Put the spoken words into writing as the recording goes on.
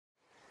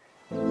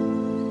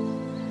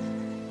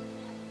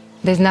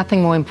There's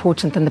nothing more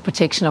important than the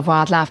protection of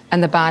wildlife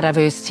and the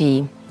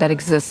biodiversity that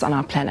exists on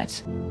our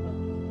planet.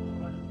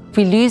 If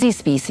we lose these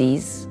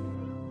species,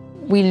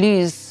 we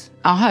lose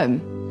our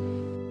home.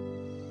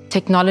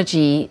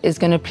 Technology is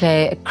going to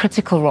play a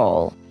critical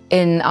role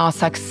in our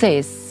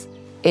success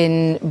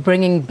in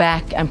bringing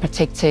back and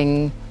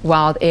protecting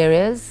wild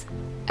areas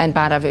and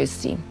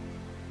biodiversity.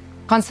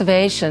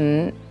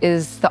 Conservation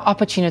is the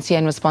opportunity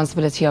and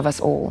responsibility of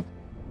us all.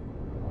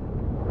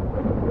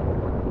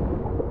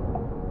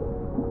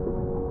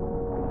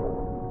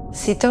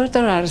 Sea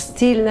turtles are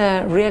still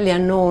really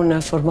unknown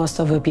for most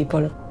of the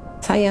people.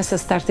 Science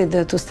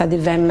started to study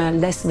them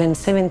less than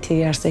 70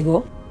 years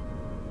ago.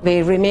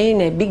 They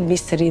remain a big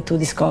mystery to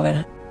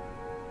discover.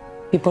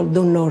 People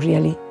don't know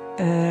really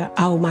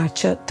how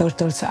much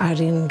turtles are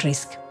in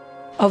risk.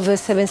 Of the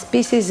 7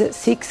 species,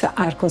 6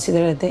 are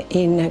considered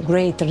in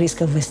great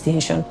risk of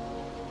extinction.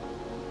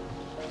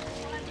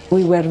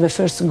 We were the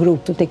first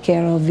group to take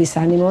care of these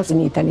animals in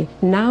Italy.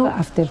 Now,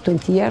 after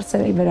 20 years,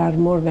 there are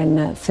more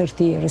than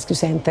 30 rescue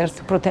centers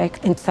to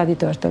protect and study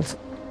turtles.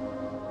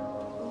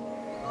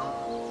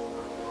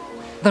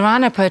 The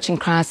rhino poaching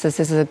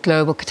crisis is a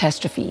global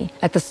catastrophe.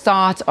 At the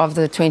start of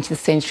the 20th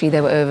century,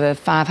 there were over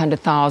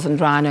 500,000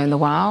 rhino in the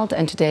wild,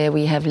 and today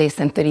we have less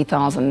than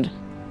 30,000.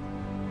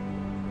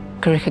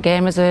 Kariaka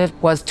Game Reserve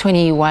was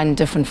 21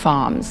 different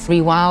farms,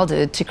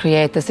 rewilded to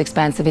create this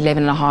expansive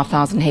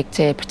 11,500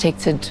 hectare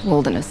protected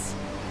wilderness.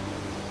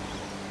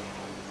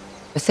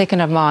 The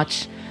 2nd of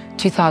March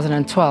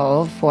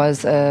 2012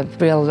 was a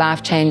real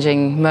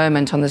life-changing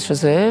moment on this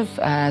reserve.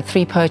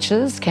 3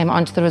 poachers came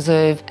onto the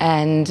reserve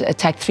and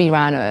attacked 3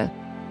 rhino.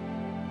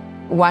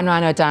 1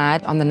 rhino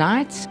died on the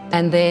night,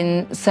 and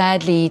then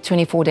sadly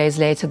 24 days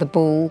later the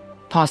bull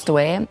passed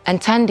away, and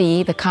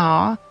Thandi, the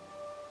cow,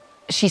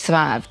 she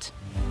survived.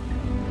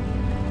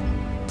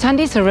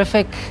 Thandi's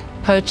horrific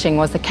poaching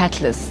was the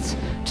catalyst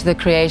to the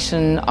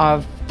creation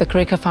of the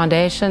Kariaka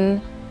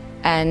Foundation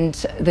and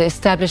the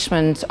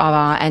establishment of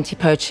our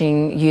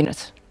anti-poaching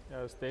unit.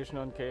 Station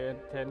on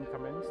K10,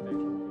 come in,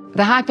 station.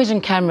 The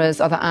Hikvision cameras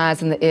are the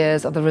eyes and the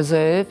ears of the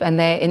reserve, and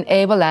they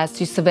enable us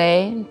to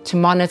survey, to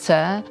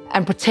monitor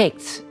and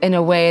protect in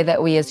a way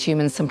that we as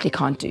humans simply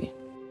can't do.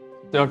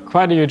 They are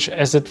quite a huge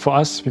asset for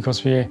us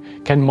because we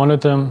can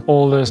monitor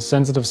all the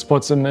sensitive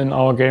spots in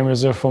our game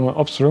reserve from an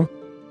ops room.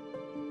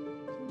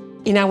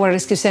 In our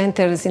rescue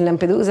centers in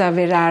Lampedusa,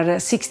 there are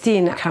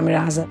 16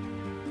 cameras.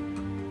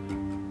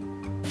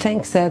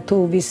 Thanks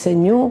to this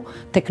new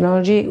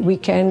technology, we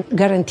can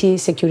guarantee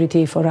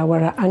security for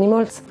our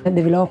animals and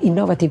develop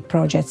innovative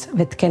projects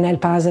that can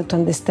help us to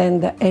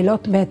understand a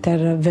lot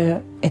better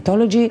the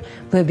ethology,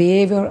 the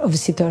behavior of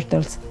sea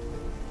turtles.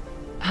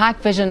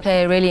 Hikvision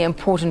play a really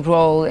important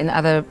role in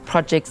other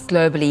projects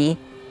globally.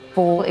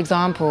 For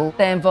example,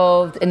 they're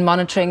involved in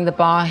monitoring the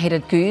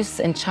bar-headed goose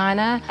in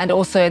China and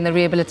also in the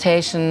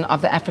rehabilitation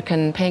of the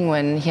African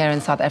penguin here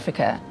in South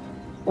Africa.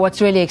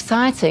 What's really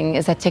exciting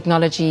is that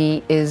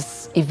technology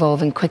is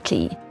evolving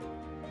quickly.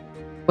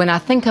 When I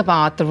think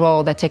about the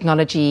role that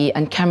technology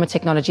and camera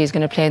technology is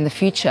going to play in the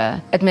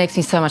future, it makes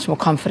me so much more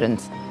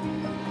confident.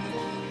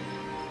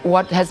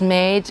 What has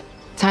made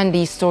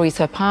Thandi's story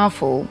so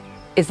powerful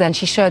is that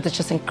she showed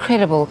such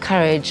incredible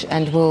courage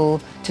and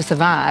will to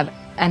survive,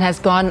 and has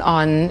gone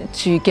on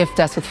to gift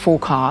us with 4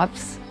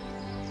 calves.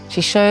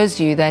 She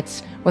shows you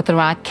that with the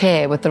right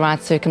care, with the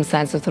right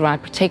circumstances, with the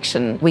right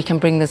protection, we can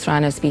bring this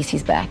rhino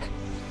species back.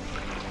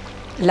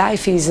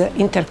 Life is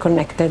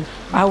interconnected.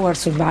 Our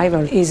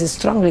survival is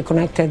strongly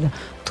connected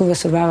to the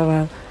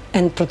survival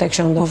and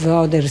protection of the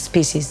other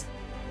species.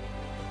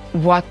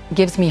 What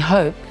gives me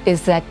hope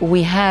is that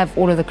we have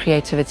all of the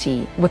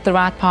creativity. With the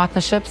right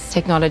partnerships,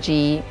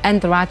 technology, and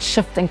the right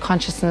shift in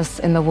consciousness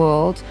in the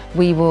world,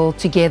 we will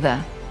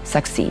together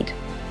succeed.